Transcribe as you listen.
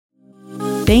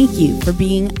Thank you for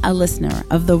being a listener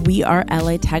of the We Are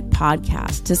LA Tech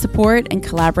podcast. To support and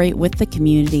collaborate with the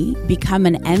community, become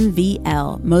an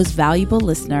MVL Most Valuable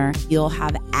Listener. You'll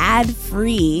have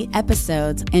ad-free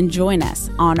episodes and join us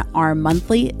on our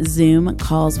monthly Zoom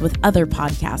calls with other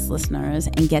podcast listeners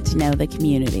and get to know the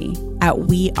community at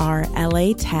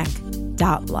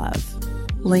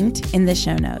WeAreLATech.love. Linked in the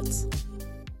show notes.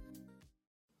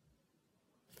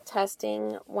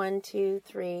 Testing 1, 2,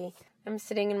 3. I'm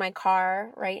sitting in my car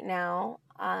right now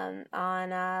on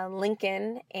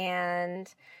Lincoln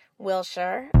and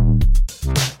Wilshire.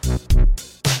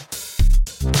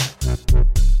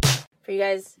 For you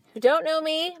guys who don't know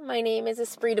me, my name is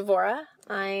Espree Devora.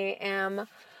 I am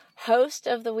host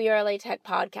of the WeAreLATech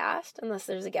podcast, unless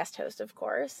there's a guest host, of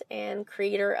course, and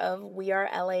creator of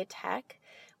WeAreLATech,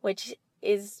 which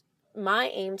is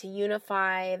my aim to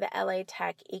unify the LA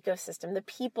Tech ecosystem, the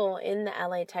people in the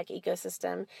LA Tech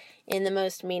ecosystem in the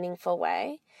most meaningful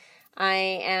way.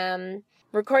 I am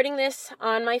recording this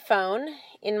on my phone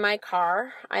in my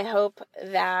car. I hope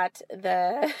that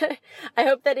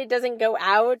it doesn't go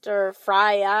out or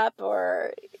fry up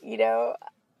or,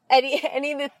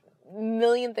 any of the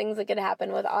million things that could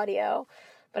happen with audio.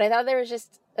 But I thought there was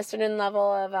just a certain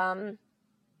level of,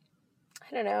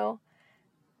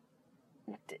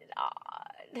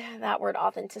 that word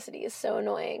authenticity is so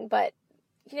annoying, but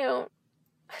I'm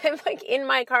like in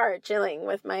my car chilling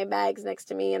with my bags next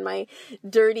to me and my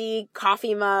dirty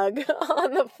coffee mug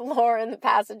on the floor in the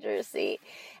passenger seat.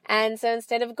 And so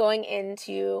instead of going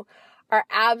into our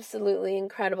absolutely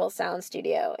incredible sound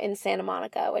studio in Santa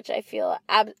Monica, which I feel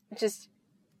just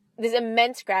this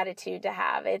immense gratitude to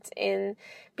have, it's in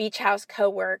Beach House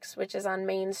Co-works, which is on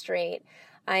Main Street.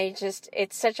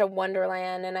 It's such a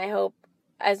wonderland, and I hope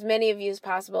as many of you as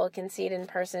possible can see it in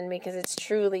person, because it's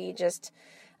truly just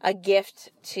a gift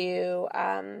to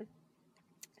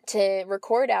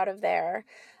record out of there.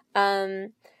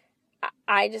 I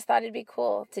just thought it'd be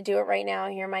cool to do it right now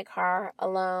here in my car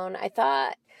alone.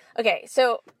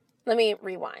 So let me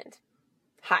rewind.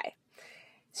 Hi.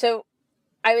 So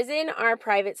I was in our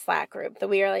private Slack group, the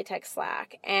WeAreLATech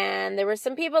Slack, and there were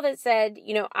some people that said,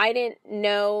 I didn't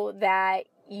know that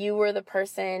you were the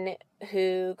person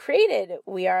who created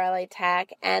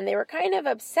WeAreLATech, and they were kind of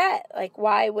upset. Like,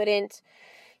 why wouldn't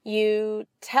you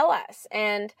tell us?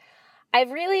 And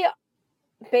I've really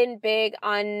been big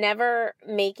on never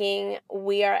making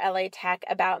WeAreLATech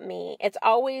about me. It's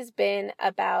always been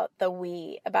about the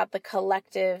we, about the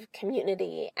collective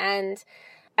community. And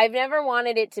I've never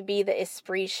wanted it to be the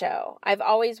Espree show. I've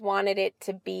always wanted it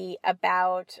to be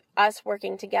about us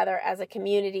working together as a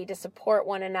community to support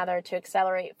one another to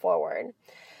accelerate forward.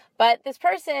 But this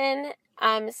person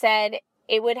said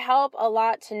it would help a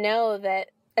lot to know that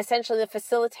essentially the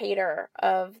facilitator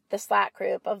of the Slack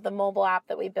group, of the mobile app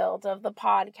that we built, of the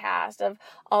podcast, of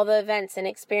all the events and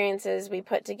experiences we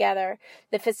put together,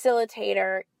 the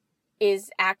facilitator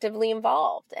is actively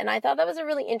involved. And I thought that was a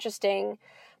really interesting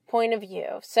point of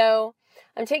view. So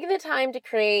I'm taking the time to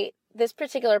create this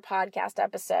particular podcast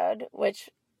episode, which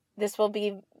this will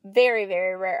be very,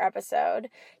 very rare episode,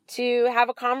 to have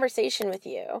a conversation with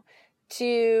you,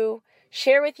 to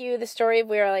share with you the story of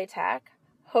WeAreLATech.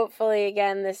 Hopefully,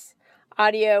 again, this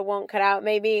audio won't cut out.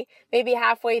 Maybe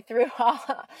halfway through,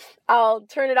 I'll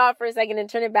turn it off for a second and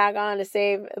turn it back on to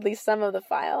save at least some of the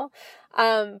file.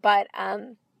 But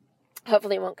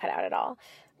hopefully it won't cut out at all.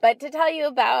 But to tell you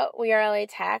about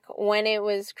WeAreLATech, when it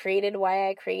was created, why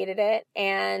I created it,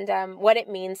 and what it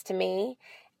means to me,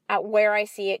 where I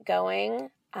see it going,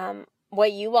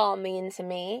 what you all mean to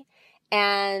me,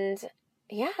 and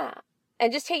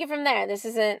just take it from there. This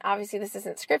isn't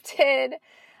scripted.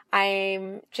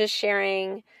 I'm just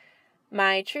sharing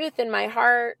my truth and my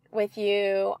heart with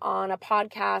you on a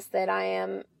podcast that I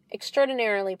am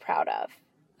extraordinarily proud of.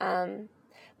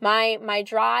 My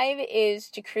drive is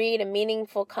to create a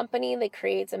meaningful company that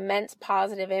creates immense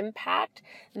positive impact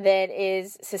that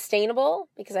is sustainable,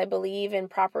 because I believe in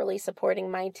properly supporting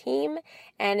my team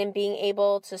and in being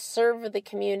able to serve the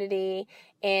community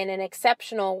in an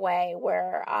exceptional way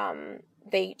where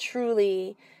they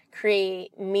truly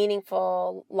create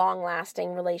meaningful,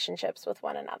 long-lasting relationships with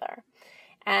one another.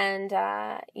 And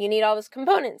you need all those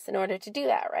components in order to do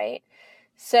that, right?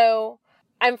 So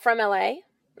I'm from LA.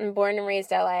 I'm born and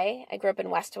raised LA. I grew up in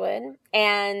Westwood,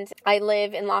 and I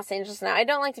live in Los Angeles now. I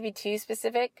don't like to be too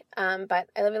specific, but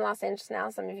I live in Los Angeles now.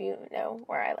 Some of you know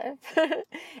where I live.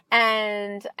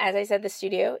 And as I said, the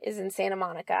studio is in Santa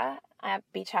Monica at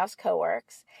Beach House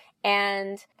Co-works.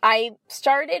 And I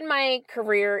started my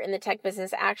career in the tech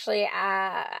business actually,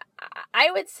 I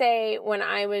would say when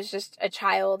I was just a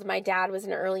child. My dad was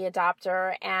an early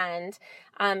adopter, and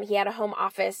he had a home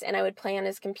office, and I would play on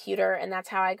his computer, and that's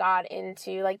how I got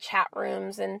into like chat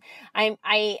rooms. And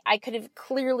I could have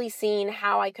clearly seen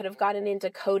how I could have gotten into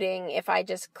coding if I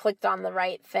just clicked on the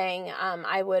right thing.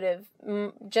 I would have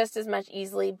just as much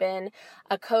easily been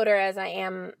a coder as I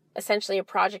am essentially a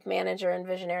project manager and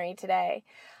visionary today.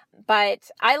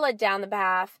 But I led down the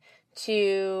path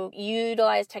to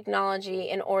utilize technology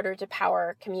in order to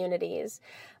power communities.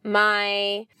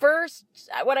 My first,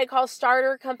 what I call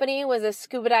starter company, was a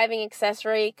scuba diving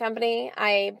accessory company.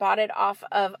 I bought it off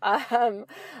of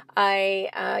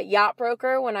a yacht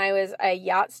broker when I was a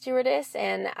yacht stewardess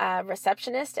and a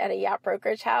receptionist at a yacht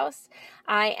brokerage house.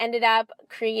 I ended up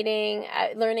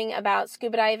learning about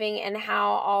scuba diving and how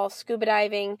all scuba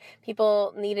diving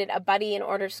people needed a buddy in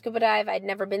order to scuba dive. I'd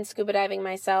never been scuba diving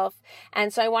myself.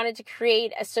 And so I wanted to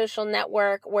create a social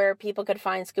network where people could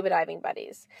find scuba diving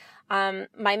buddies.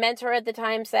 My mentor at the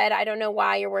time said, I don't know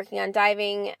why you're working on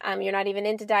diving. You're not even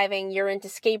into diving. You're into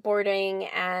skateboarding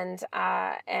and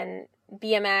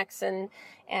BMX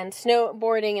and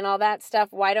snowboarding and all that stuff.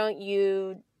 Why don't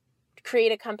you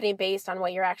create a company based on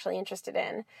what you're actually interested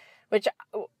in? Which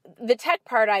the tech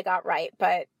part I got right,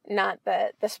 but not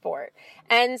the sport.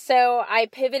 And so I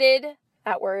pivoted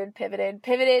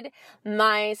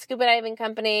my scuba diving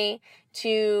company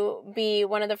to be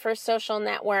one of the first social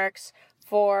networks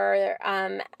for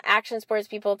action sports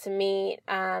people to meet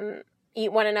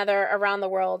one another around the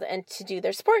world and to do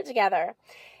their sport together.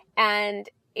 And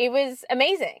it was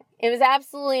amazing. It was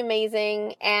absolutely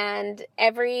amazing. And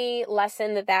every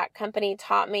lesson that company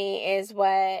taught me is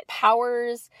what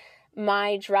powers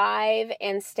my drive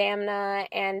and stamina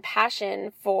and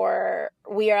passion for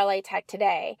WeAreLATech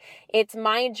today. It's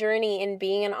my journey in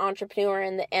being an entrepreneur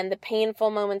and the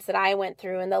painful moments that I went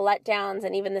through and the letdowns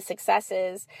and even the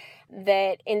successes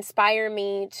that inspire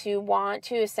me to want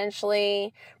to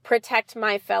essentially protect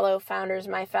my fellow founders,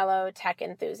 my fellow tech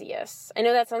enthusiasts. I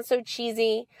know that sounds so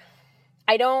cheesy.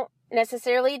 I don't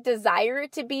necessarily desire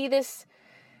it to be this...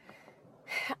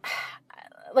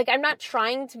 Like, I'm not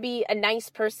trying to be a nice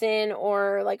person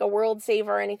or like a world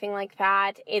saver or anything like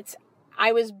that.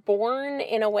 I was born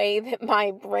in a way that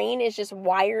my brain is just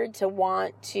wired to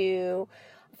want to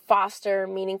foster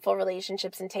meaningful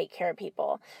relationships and take care of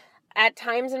people. At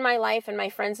times in my life, and my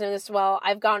friends know this well,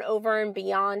 I've gone over and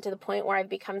beyond to the point where I've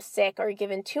become sick or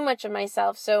given too much of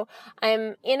myself. So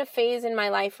I'm in a phase in my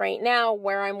life right now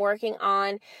where I'm working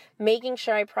on making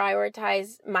sure I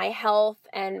prioritize my health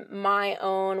and my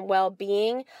own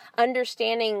well-being,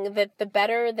 understanding that the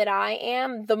better that I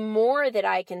am, the more that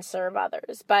I can serve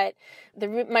others. But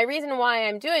my reason why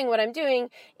I'm doing what I'm doing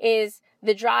is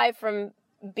the drive from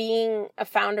being a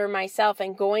founder myself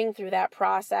and going through that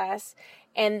process.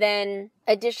 And then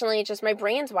additionally, just my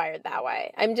brain's wired that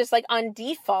way. I'm just like on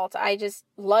default, I just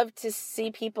love to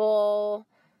see people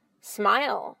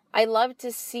smile. I love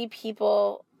to see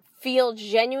people feel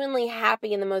genuinely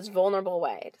happy in the most vulnerable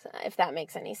way, if that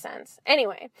makes any sense.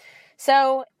 Anyway,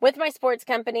 so with my sports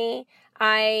company,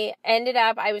 I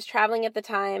was traveling at the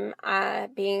time,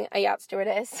 being a yacht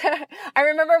stewardess. I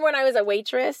remember when I was a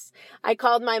waitress, I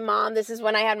called my mom. This is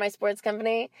when I had my sports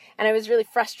company, and I was really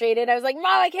frustrated. I was like, Mom,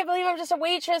 I can't believe I'm just a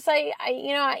waitress.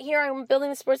 Here I'm building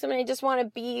the sports company. I just want to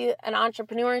be an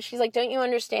entrepreneur. And she's like, don't you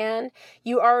understand?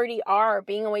 You already are.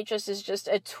 Being a waitress is just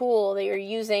a tool that you're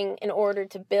using in order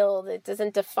to build. It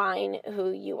doesn't define who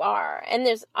you are. And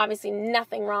there's obviously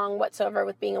nothing wrong whatsoever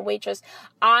with being a waitress.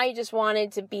 I just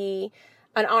wanted to be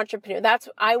an entrepreneur.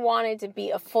 I wanted to be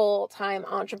a full-time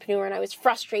entrepreneur, and I was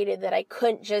frustrated that I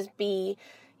couldn't just be,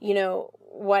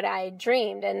 what I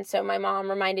dreamed. And so my mom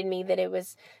reminded me that it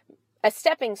was a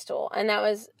stepping stool, and that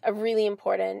was a really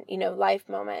important, life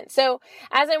moment. So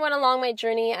as I went along my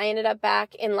journey, I ended up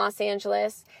back in Los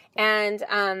Angeles, and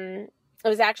it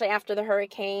was actually after the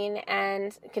hurricane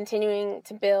and continuing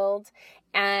to build.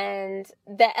 And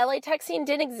the LA tech scene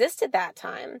didn't exist at that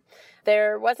time.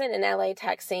 There wasn't an LA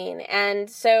tech scene. And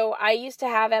so I used to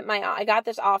have I got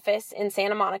this office in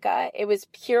Santa Monica. It was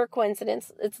pure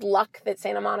coincidence. It's luck that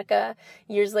Santa Monica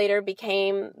years later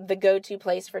became the go-to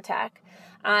place for tech.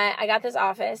 I got this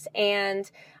office,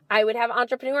 and I would have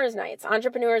Entrepreneurs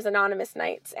Anonymous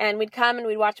nights. And we'd come and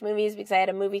we'd watch movies because I had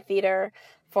a movie theater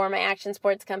for my action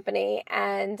sports company.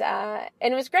 And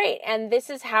it was great. And this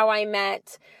is how I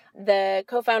met the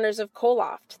co-founders of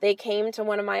Coloft. They came to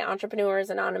one of my Entrepreneurs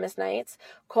Anonymous nights.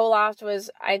 Coloft was,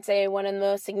 I'd say, one of the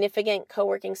most significant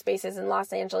co-working spaces in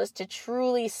Los Angeles to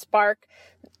truly spark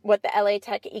what the LA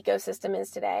tech ecosystem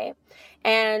is today.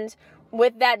 And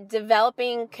with that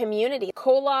developing community,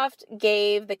 Coloft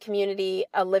gave the community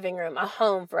a living room, a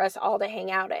home for us all to hang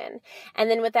out in.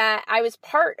 And then with that, I was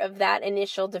part of that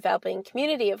initial developing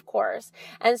community, of course.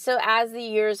 And so as the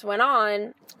years went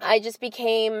on, I just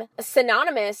became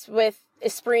synonymous with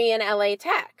Espree and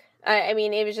WeAreLATech. I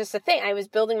mean, it was just a thing. I was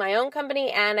building my own company,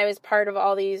 and I was part of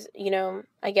all these,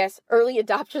 I guess, early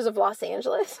adopters of Los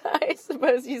Angeles, I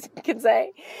suppose you could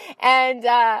say. And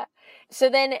so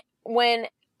then when,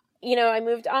 I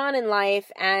moved on in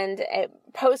life and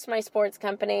post my sports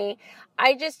company,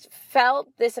 I just felt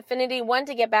this affinity, one,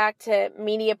 to get back to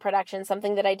media production,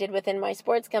 something that I did within my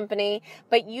sports company,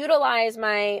 but utilize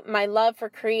my love for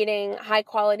creating high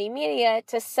quality media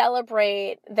to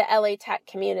celebrate the WeAreLATech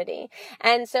community.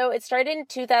 And so it started in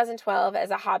 2012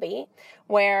 as a hobby,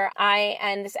 where I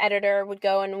and this editor would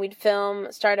go and we'd film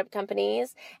startup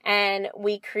companies, and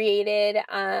we created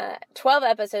 12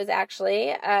 episodes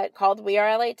actually called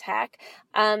WeAreLATech.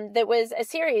 That was a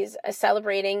series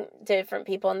celebrating different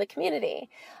people in the community.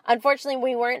 Unfortunately,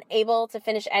 we weren't able to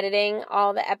finish editing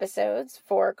all the episodes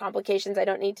for complications I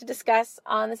don't need to discuss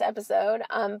on this episode,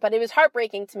 but it was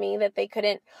heartbreaking to me that they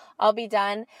couldn't all be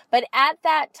done. But at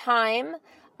that time,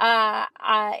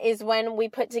 is when we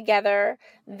put together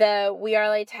the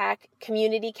WeAreLATech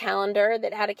community calendar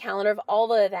that had a calendar of all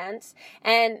the events.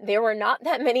 And there were not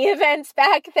that many events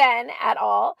back then at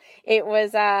all. It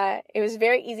was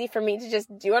very easy for me to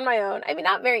just do on my own. I mean,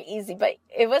 not very easy, but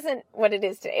it wasn't what it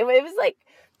is today. It was like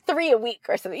 3 a week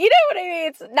or something. You know what I mean?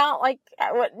 It's not like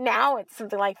what now it's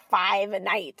something like 5 a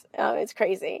night. It's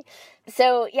crazy.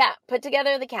 So yeah, put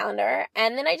together the calendar,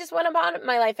 and then I just went about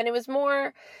my life, and it was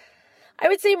more, I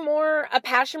would say, more a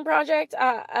passion project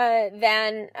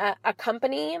than a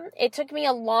company. It took me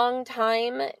a long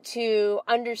time to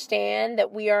understand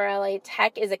that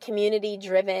WeAreLATech is a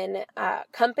community-driven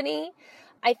company.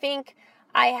 I think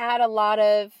I had a lot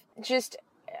of just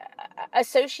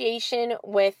association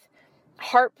with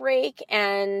heartbreak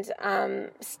and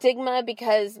stigma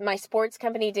because my sports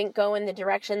company didn't go in the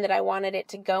direction that I wanted it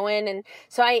to go in. And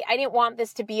so I didn't want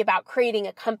this to be about creating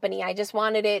a company. I just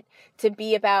wanted it to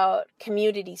be about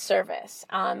community service.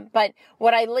 But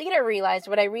what I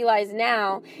realize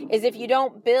now is if you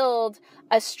don't build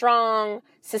a strong,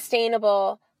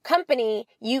 sustainable company,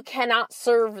 you cannot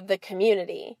serve the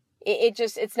community.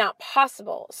 It's not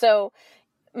possible. So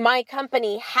my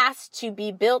company has to be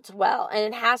built well,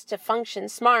 and it has to function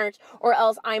smart, or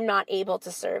else I'm not able to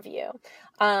serve you.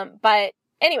 But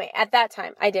anyway, at that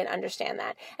time, I didn't understand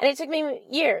that. And it took me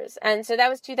years. And so that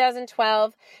was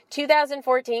 2012.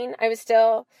 2014, I was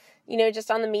still, just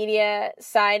on the media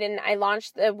side, and I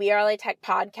launched the WeAreLATech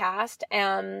podcast,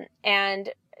 and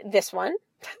this one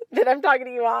that I'm talking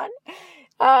to you on.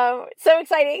 So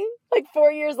exciting, like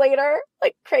 4 years later,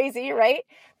 like crazy, right?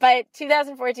 But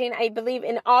 2014, I believe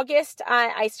in August,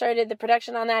 I started the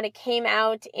production on that. It came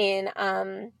out in,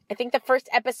 I think the first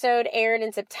episode aired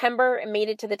in September and made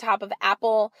it to the top of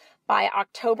Apple by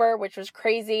October, which was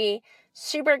crazy,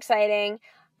 super exciting.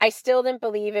 I still didn't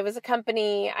believe it was a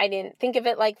company. I didn't think of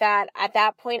it like that. At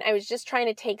that point, I was just trying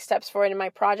to take steps forward in my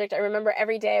project. I remember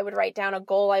every day I would write down a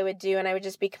goal I would do, and I would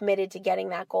just be committed to getting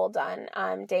that goal done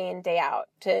day in, day out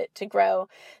to grow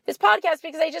this podcast,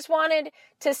 because I just wanted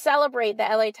to celebrate the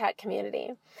WeAreLATech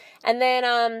community. And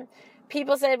then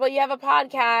people said, well, you have a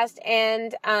podcast,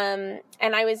 and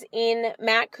I was in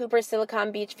Matt Cooper's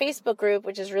Silicon Beach Facebook group,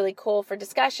 which is really cool for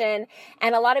discussion,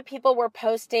 and a lot of people were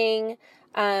posting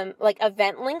like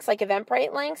event links, like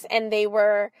Eventbrite links, and they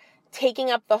were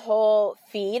taking up the whole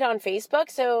feed on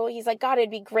Facebook. So he's like, God, it'd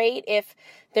be great if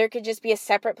there could just be a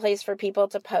separate place for people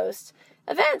to post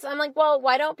events. I'm like, well,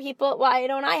 why don't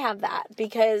I have that?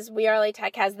 Because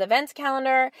WeAreLATech has the events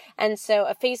calendar, and so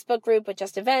a Facebook group with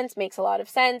just events makes a lot of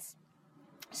sense.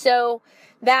 So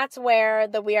that's where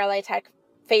the WeAreLATech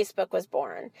Facebook was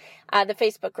born, the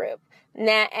Facebook group.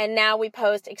 And now we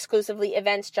post exclusively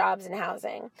events, jobs, and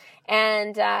housing.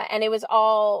 And it was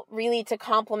all really to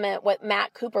complement what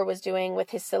Matt Cooper was doing with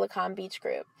his Silicon Beach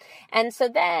group. And so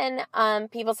then,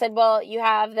 people said, well, you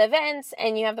have the events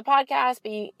and you have the podcast,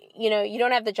 but you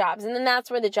don't have the jobs. And then that's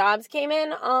where the jobs came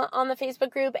in on the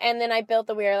Facebook group. And then I built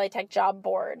the WeAreLATech job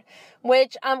board,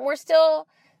 which,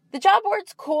 the job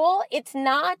board's cool. It's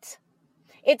not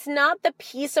the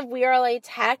piece of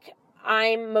WeAreLATech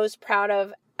I'm most proud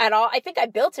of at all. I think I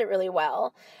built it really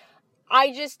well.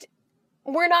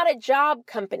 We're not a job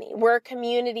company. We're a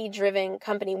community-driven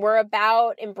company. We're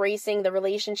about embracing the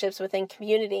relationships within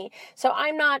community. So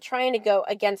I'm not trying to go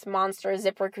against Monster,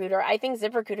 ZipRecruiter. I think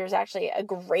ZipRecruiter is actually a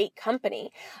great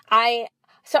company. I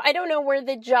So I don't know where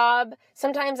the job,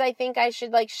 sometimes I think I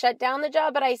should like shut down the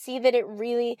job, but I see that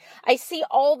I see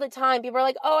all the time, people are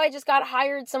like, oh, I just got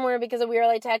hired somewhere because of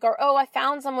WeAreLATech, or oh, I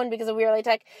found someone because of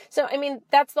WeAreLATech. So, I mean,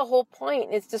 that's the whole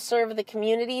point, is to serve the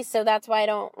community. So that's why I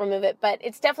don't remove it, but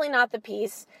it's definitely not the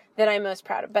piece that I'm most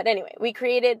proud of. But anyway, we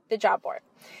created the job board,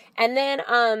 and then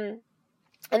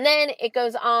it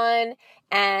goes on,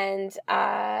 and,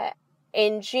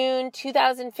 in June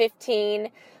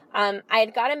 2015, I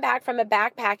had gotten back from a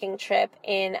backpacking trip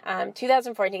in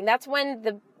 2014. That's when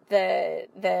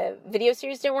the video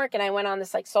series didn't work, and I went on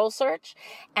this like soul search.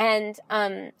 And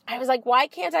I was like, why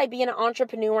can't I be an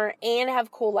entrepreneur and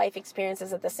have cool life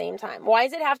experiences at the same time? Why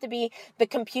does it have to be the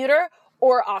computer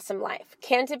or awesome life?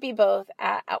 Can't it be both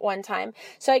at one time?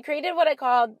 So I created what I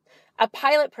called a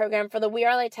pilot program for the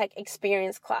WeAreLATech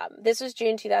Experience Club. This was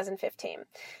June 2015.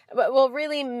 Well,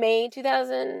 really May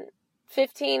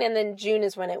 2015, and then June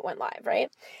is when it went live, right?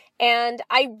 And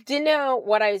I didn't know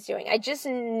what I was doing. I just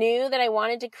knew that I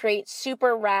wanted to create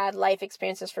super rad life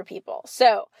experiences for people.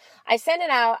 So I sent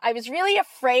it out. I was really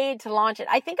afraid to launch it.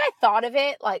 I think I thought of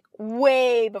it like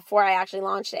way before I actually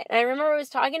launched it. And I remember I was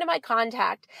talking to my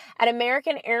contact at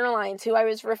American Airlines, who I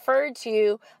was referred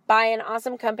to by an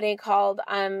awesome company called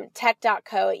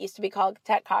Tech.co. It used to be called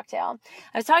Tech Cocktail.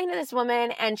 I was talking to this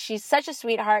woman, and she's such a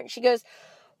sweetheart. She goes,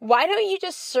 why don't you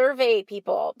just survey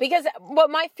people? Because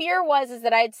what my fear was is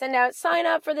that I'd send out, sign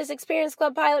up for this Experience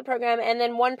Club pilot program, and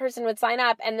then one person would sign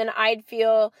up, and then I'd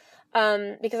feel,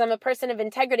 because I'm a person of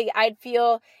integrity, I'd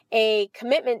feel a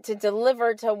commitment to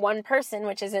deliver to one person,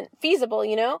 which isn't feasible,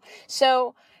 you know?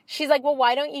 So she's like, well,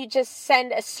 why don't you just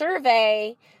send a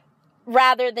survey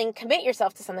rather than commit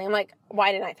yourself to something? I'm like,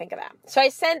 why didn't I think of that? So I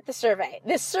sent the survey.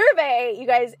 This survey, you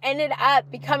guys, ended up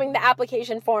becoming the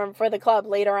application form for the club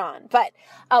later on. But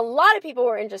a lot of people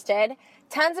were interested.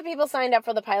 Tons of people signed up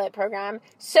for the pilot program.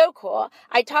 So cool.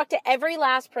 I talked to every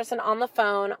last person on the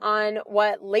phone on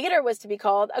what later was to be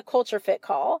called a culture fit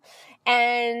call.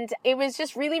 And it was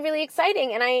just really, really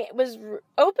exciting. And I was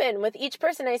open with each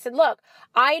person. I said, look,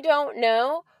 I don't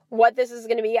know what this is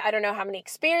going to be. I don't know how many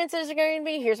experiences are going to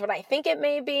be. Here's what I think it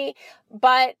may be.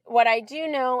 But what I do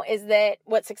know is that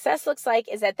what success looks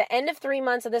like is at the end of 3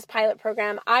 months of this pilot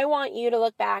program, I want you to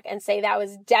look back and say that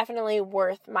was definitely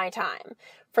worth my time.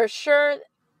 For sure,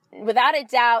 without a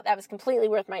doubt, that was completely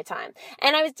worth my time.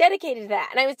 And I was dedicated to that.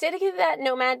 And I was dedicated to that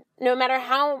no matter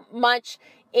how much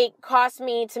it cost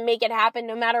me to make it happen,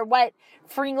 no matter what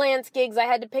freelance gigs I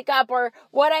had to pick up or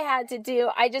what I had to do.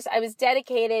 I was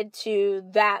dedicated to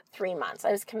that 3 months.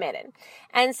 I was committed.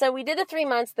 And so we did the 3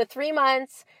 months. The 3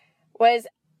 months was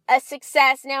a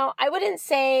success. Now, I wouldn't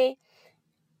say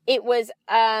it was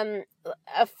a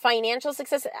financial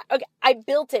success. Okay, I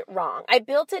built it wrong. I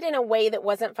built it in a way that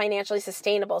wasn't financially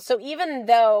sustainable. So even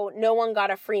though no one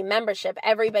got a free membership,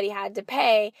 everybody had to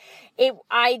pay,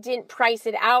 I didn't price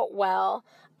it out well.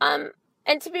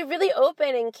 And to be really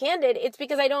open and candid, it's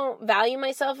because I don't value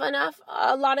myself enough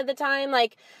a lot of the time.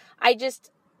 Like, I don't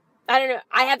know,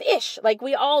 I have ish, like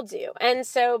we all do. And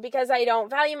so because I don't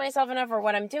value myself enough or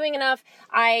what I'm doing enough,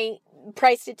 I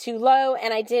priced it too low,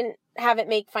 and I didn't have it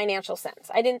make financial sense.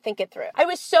 I didn't think it through. I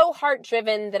was so heart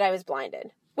driven that I was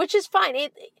blinded, which is fine.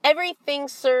 Everything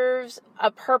serves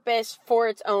a purpose for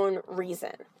its own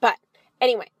reason. But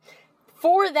anyway,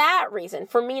 for that reason,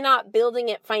 for me not building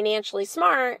it financially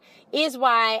smart, is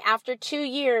why after 2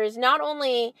 years, not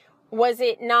only was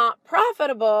it not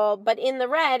profitable, but in the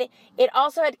red, it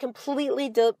also had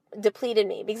completely depleted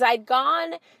me, because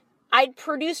I'd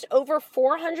produced over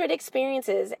 400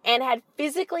 experiences and had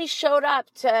physically showed up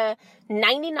to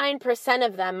 99%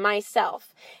 of them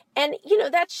myself. And,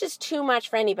 that's just too much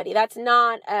for anybody. That's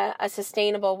not a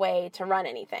sustainable way to run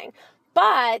anything.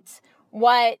 But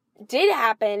what did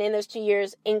happen in those 2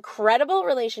 years, incredible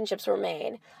relationships were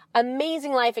made,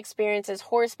 amazing life experiences,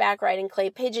 horseback riding, clay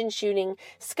pigeon shooting,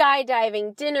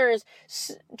 skydiving, dinners,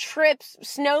 trips,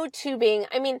 snow tubing.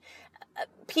 I mean,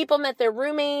 people met their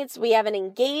roommates. We have an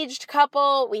engaged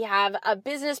couple. We have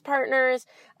business partners.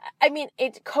 I mean,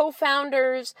 it's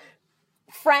co-founders,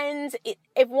 friends.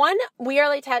 If one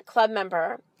WeAreLATech club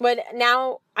member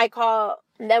now I call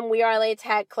them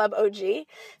WeAreLATech Club OG.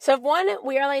 So if one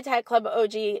WeAreLATech Club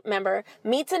OG member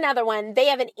meets another one, they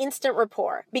have an instant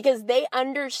rapport, because they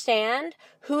understand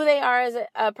who they are as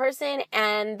a person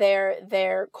and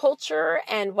their culture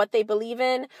and what they believe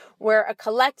in. We're a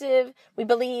collective. We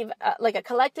believe like a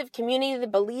collective community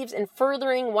that believes in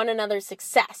furthering one another's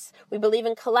success. We believe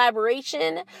in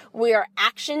collaboration. We are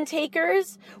action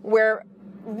takers. We're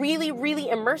really, really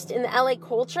immersed in the LA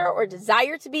culture or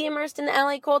desire to be immersed in the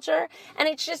LA culture. And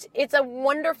it's a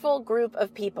wonderful group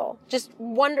of people. Just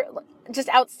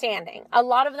outstanding. A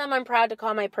lot of them I'm proud to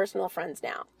call my personal friends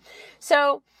now.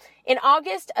 So in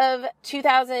August of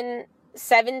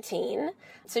 2017,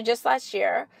 so just last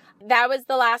year, that was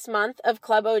the last month of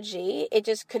Club OG. It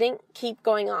just couldn't keep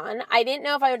going on. I didn't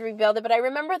know if I would rebuild it, but I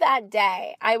remember that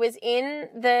day. I was in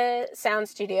the sound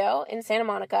studio in Santa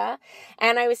Monica,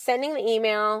 and I was sending the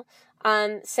email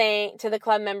saying to the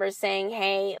club members saying,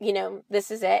 hey, this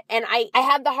is it. And I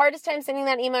had the hardest time sending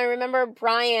that email. I remember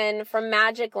Brian from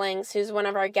Magic Links, who's one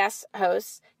of our guest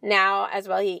hosts now as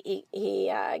well.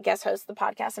 He guest hosts the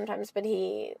podcast sometimes, but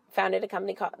he founded a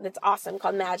company that's awesome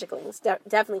called Magic Links.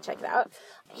 Definitely check it out.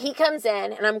 He comes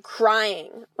in and I'm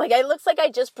crying. Like, it looks like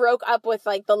I just broke up with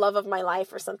like the love of my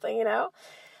life or something,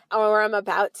 or I'm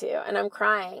about to, and I'm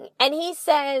crying. And he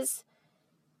says,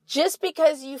 just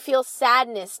because you feel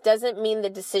sadness doesn't mean the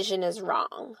decision is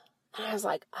wrong. And I was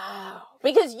like, oh.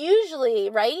 Because usually,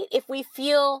 right, if we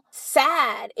feel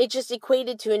sad, it just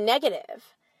equated to a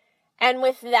negative. And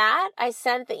with that, I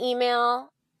sent the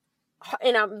email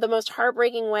in the most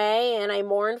heartbreaking way, and I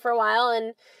mourned for a while,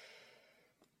 and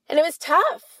it was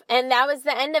tough. And that was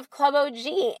the end of Club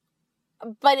OG.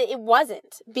 But it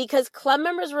wasn't, because club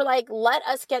members were like, let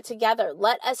us get together.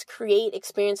 Let us create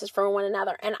experiences for one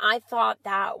another. And I thought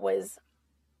that was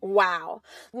wow.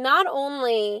 Not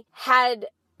only had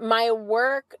my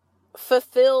work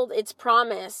fulfilled its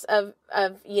promise of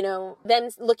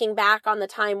them looking back on the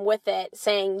time with it,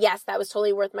 saying, yes, that was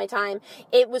totally worth my time.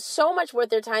 It was so much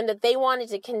worth their time that they wanted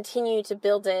to continue to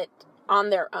build it on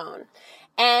their own.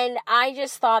 And I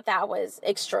just thought that was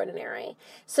extraordinary.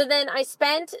 So then I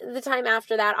spent the time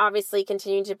after that, obviously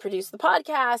continuing to produce the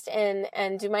podcast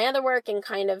and do my other work and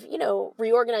kind of,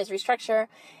 reorganize, restructure,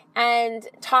 and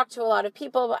talk to a lot of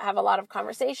people, have a lot of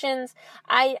conversations.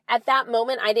 At that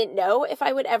moment, I didn't know if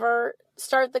I would ever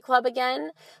start the club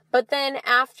again. But then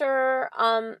after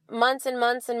months and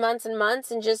months and months and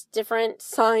months and just different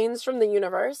signs from the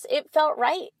universe, it felt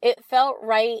right. It felt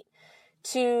right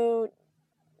to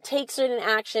take certain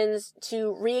actions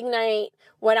to reignite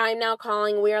what I'm now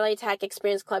calling WeAreLATech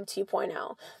Experience Club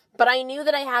 2.0. But I knew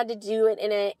that I had to do it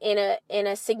in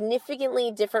a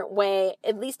significantly different way,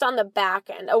 at least on the back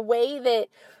end, a way that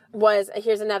was,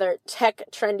 here's another tech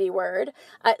trendy word,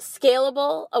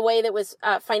 scalable, a way that was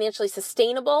financially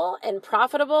sustainable and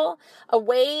profitable, a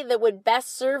way that would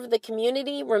best serve the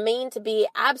community, remain to be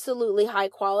absolutely high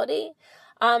quality.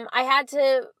 I had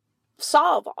to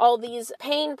solve all these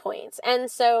pain points.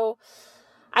 And so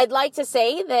I'd like to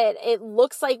say that it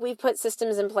looks like we've put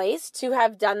systems in place to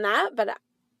have done that, but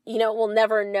we'll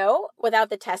never know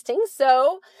without the testing.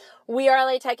 So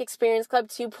WeAreLATech Experience Club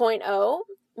 2.0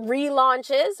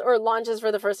 relaunches or launches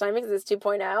for the first time because it's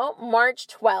 2.0 March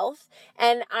 12th.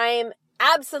 And I'm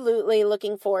absolutely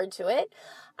looking forward to it.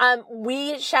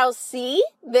 We shall see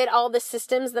that all the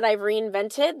systems that I've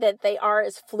reinvented, that they are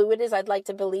as fluid as I'd like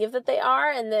to believe that they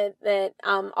are, and that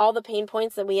all the pain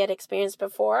points that we had experienced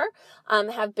before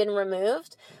have been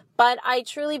removed. But I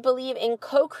truly believe in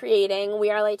co-creating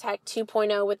WeAreLATech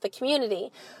 2.0 with the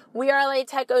community.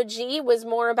 WeAreLATech OG was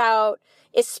more about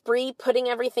Espree putting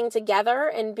everything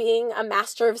together and being a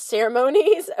master of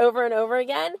ceremonies over and over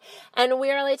again. And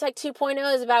WeAreLATech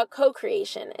 2.0 is about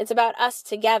co-creation. It's about us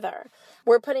together.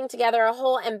 We're putting together a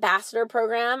whole ambassador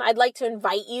program. I'd like to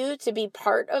invite you to be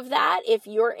part of that. If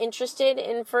you're interested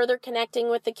in further connecting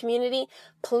with the community,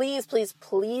 please, please,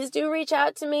 please do reach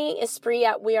out to me, Espree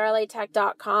at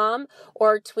WeAreLATech.com,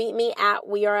 or tweet me at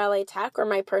WeAreLATech, or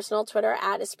my personal Twitter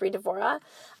at Espree Devora.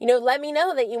 Let me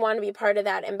know that you want to be part of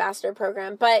that ambassador program.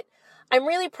 But I'm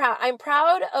really proud. I'm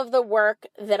proud of the work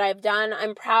that I've done.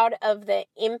 I'm proud of the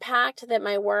impact that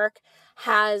my work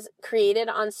has created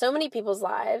on so many people's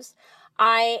lives.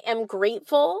 I am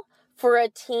grateful for a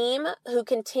team who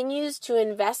continues to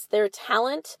invest their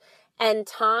talent and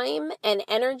time and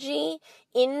energy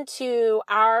into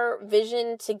our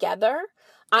vision together.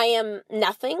 I am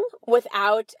nothing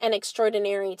without an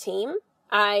extraordinary team.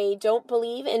 I don't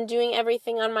believe in doing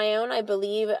everything on my own. I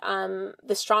believe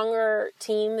the stronger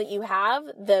team that you have,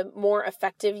 the more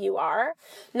effective you are.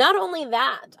 Not only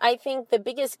that, I think the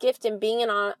biggest gift in being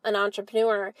an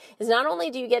entrepreneur is not only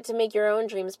do you get to make your own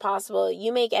dreams possible,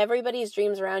 you make everybody's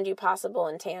dreams around you possible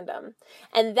in tandem.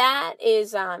 And that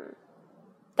is,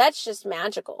 that's just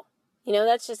magical.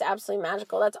 That's just absolutely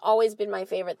magical. That's always been my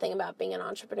favorite thing about being an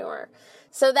entrepreneur.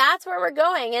 So that's where we're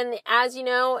going. And as you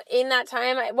know, in that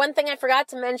time, one thing I forgot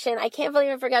to mention, I can't believe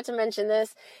I forgot to mention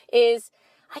this, is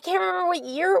I can't remember what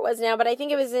year it was now, but I think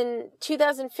it was in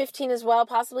 2015 as well,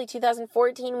 possibly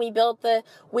 2014. We built the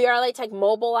WeAreLATech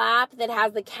mobile app that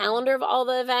has the calendar of all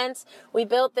the events. We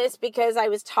built this because I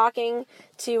was talking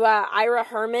to Ira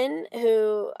Herman,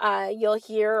 who you'll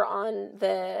hear on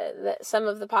some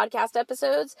of the podcast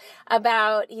episodes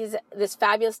about. He's this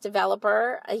fabulous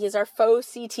developer. He's our faux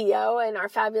CTO and our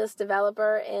fabulous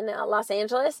developer in Los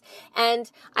Angeles. And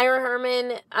Ira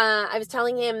Herman, I was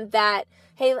telling him that,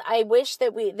 hey, I wish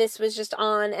that this was just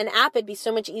on an app. It'd be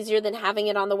so much easier than having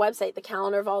it on the website, the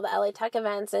calendar of all the LA Tech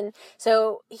events. And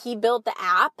so he built the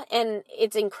app, and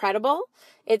it's incredible.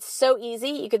 It's so easy.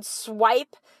 You could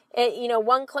swipe it,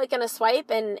 one click and a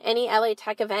swipe, and any LA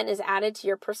Tech event is added to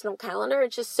your personal calendar.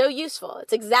 It's just so useful.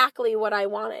 It's exactly what I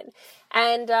wanted.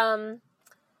 And,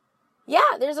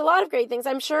 yeah, there's a lot of great things.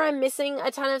 I'm sure I'm missing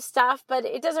a ton of stuff, but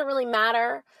it doesn't really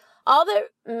matter. All that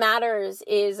matters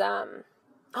is,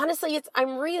 honestly,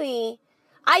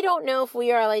 I don't know if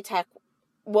WeAreLATech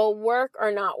will work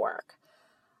or not work.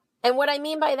 And what I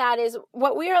mean by that is,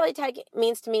 what WeAreLATech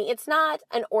means to me, it's not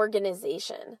an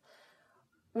organization.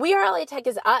 WeAreLATech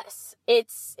is us.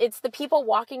 It's the people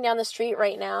walking down the street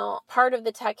right now, part of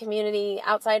the tech community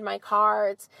outside my car.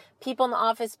 It's people in the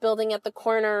office building at the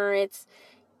corner. It's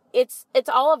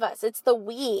all of us. It's the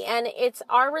we. And it's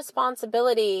our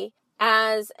responsibility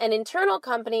as an internal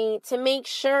company to make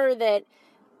sure that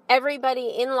everybody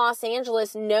in Los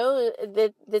Angeles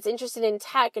that's interested in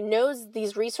tech knows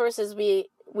these resources we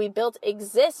built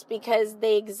exist, because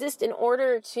they exist in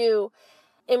order to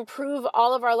improve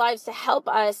all of our lives, to help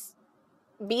us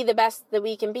be the best that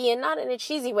we can be, and not in a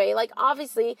cheesy way. Like,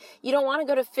 obviously, you don't want to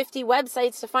go to 50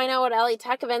 websites to find out what LA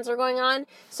Tech events are going on.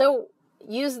 So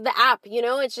use the app,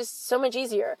 it's just so much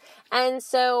easier. And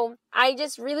so I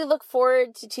just really look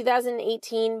forward to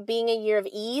 2018 being a year of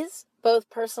ease, both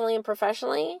personally and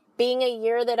professionally, being a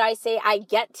year that I say I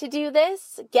get to do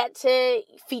this, get to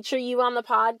feature you on the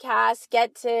podcast,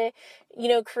 get to,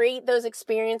 create those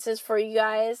experiences for you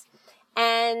guys,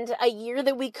 and a year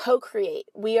that we co-create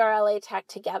WeAreLATech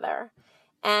together.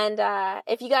 And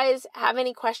if you guys have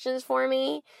any questions for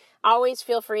me, always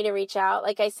feel free to reach out.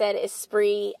 Like I said,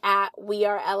 Espree at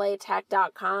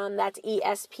WeAreLATech.com. That's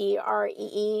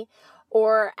ESPREE.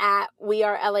 Or at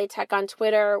WeAreLATech on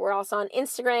Twitter. We're also on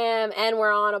Instagram, and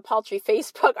we're on a paltry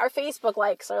Facebook. Our Facebook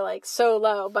likes are so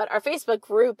low, but our Facebook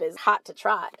group is hot to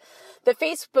trot. The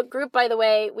Facebook group, by the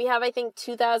way, we have, I think,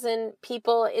 2,000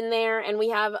 people in there, and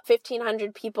we have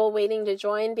 1,500 people waiting to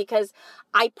join, because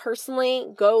I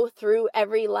personally go through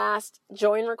every last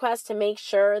join request to make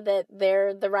sure that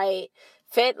they're the right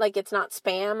fit, like it's not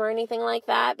spam or anything like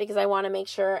that, because I want to make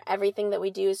sure everything that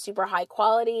we do is super high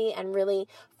quality and really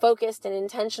focused and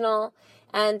intentional.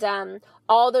 And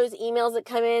all those emails that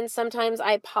come in, sometimes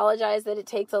I apologize that it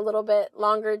takes a little bit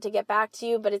longer to get back to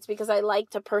you, but it's because I like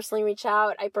to personally reach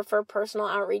out. I prefer personal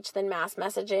outreach than mass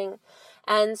messaging.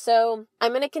 And so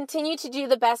I'm going to continue to do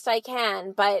the best I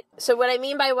can. But so what I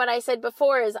mean by what I said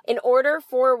before is, in order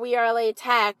for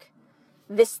WeAreLATech,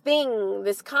 this thing,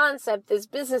 this concept, this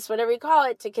business, whatever you call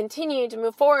it, to continue to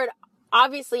move forward,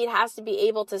 obviously it has to be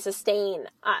able to sustain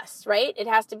us, right? It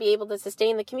has to be able to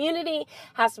sustain the community,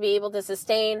 has to be able to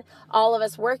sustain all of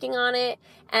us working on it.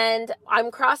 And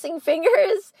I'm crossing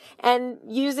fingers and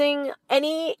using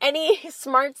any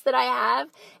smarts that I have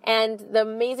and the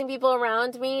amazing people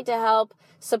around me to help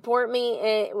support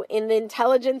me in the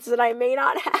intelligence that I may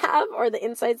not have, or the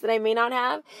insights that I may not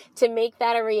have, to make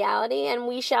that a reality. And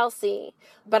we shall see.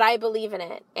 But I believe in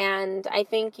it. And I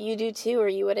think you do too, or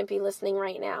you wouldn't be listening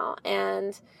right now.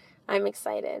 And I'm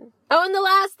excited. Oh, and the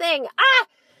last thing.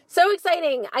 So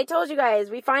exciting. I told you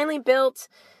guys, we finally built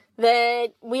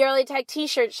the WeAreLATech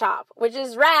t-shirt shop, which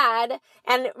is rad.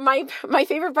 And my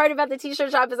favorite part about the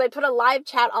t-shirt shop is I put a live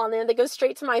chat on there that goes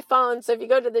straight to my phone. So if you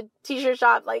go to the t-shirt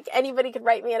shop, anybody could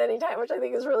write me at any time, which I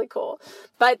think is really cool.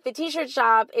 But the t-shirt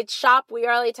shop, it's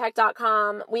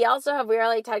shop.wearelatech.com. We also have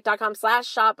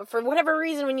wearelatech.com/shop. But for whatever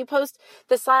reason, when you post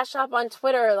the /shop on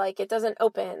Twitter, it doesn't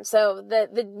open. So the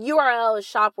URL is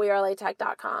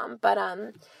shop.wearelatech.com.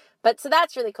 But so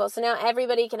that's really cool. So now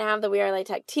everybody can have the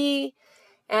WeAreLATech tee.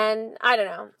 And I don't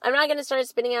know. I'm not going to start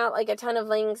spitting out a ton of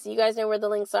links. You guys know where the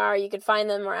links are. You could find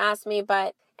them or ask me.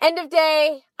 But end of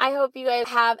day, I hope you guys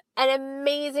have an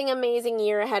amazing, amazing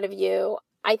year ahead of you.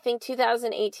 I think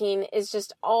 2018 is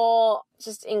just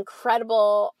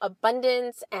incredible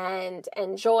abundance and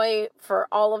joy for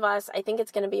all of us. I think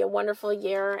it's going to be a wonderful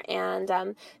year.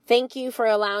 And thank you for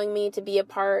allowing me to be a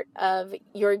part of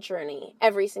your journey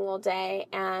every single day.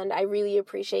 And I really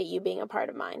appreciate you being a part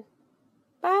of mine.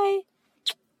 Bye.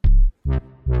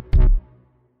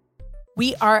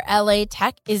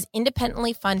 WeAreLATech is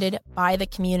independently funded by the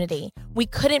community. We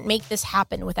couldn't make this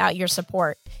happen without your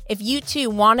support. If you too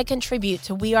want to contribute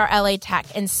to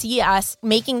WeAreLATech and see us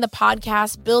making the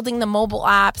podcast, building the mobile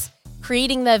apps,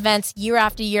 creating the events year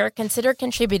after year, consider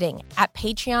contributing at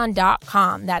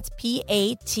patreon.com. That's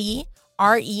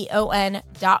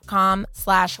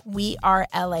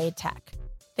patreon.com/WeAreLATech.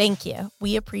 Thank you.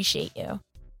 We appreciate you.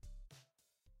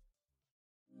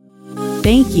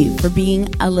 Thank you for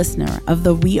being a listener of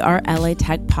the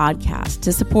WeAreLATech podcast.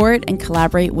 To support and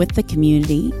collaborate with the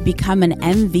community, become an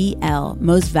MVL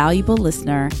Most Valuable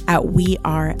Listener at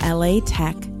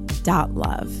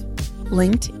WeAreLATech.love.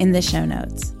 Linked in the show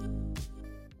notes.